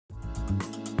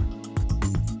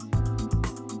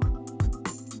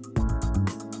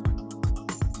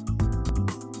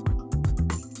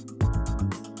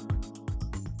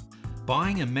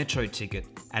Buying a metro ticket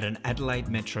at an Adelaide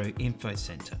Metro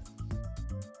InfoCentre.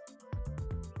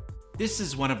 This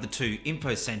is one of the two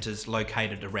InfoCentres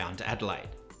located around Adelaide.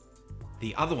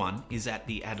 The other one is at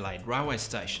the Adelaide railway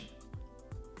station.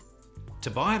 To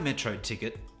buy a metro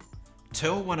ticket,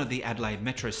 tell one of the Adelaide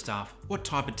Metro staff what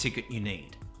type of ticket you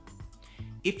need.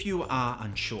 If you are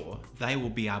unsure, they will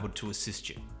be able to assist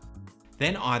you.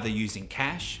 Then either using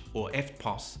cash or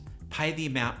EFTPOS, pay the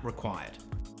amount required.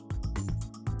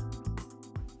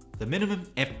 The minimum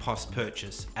EFTPOS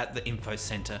purchase at the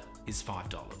InfoCentre is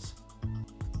 $5.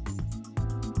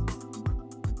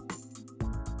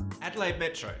 Adelaide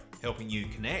Metro, helping you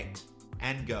connect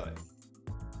and go.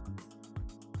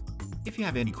 If you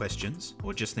have any questions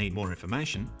or just need more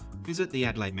information, visit the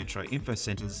Adelaide Metro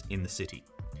InfoCentres in the city.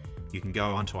 You can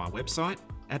go onto our website,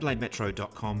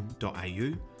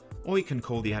 adelaidemetro.com.au, or you can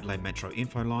call the Adelaide Metro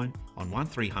Info line on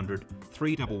 1300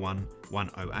 311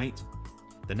 108,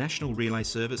 the National Relay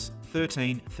Service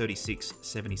 13 36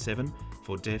 77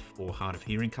 for deaf or hard of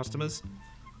hearing customers,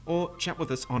 or chat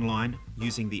with us online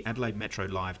using the Adelaide Metro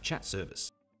Live chat service.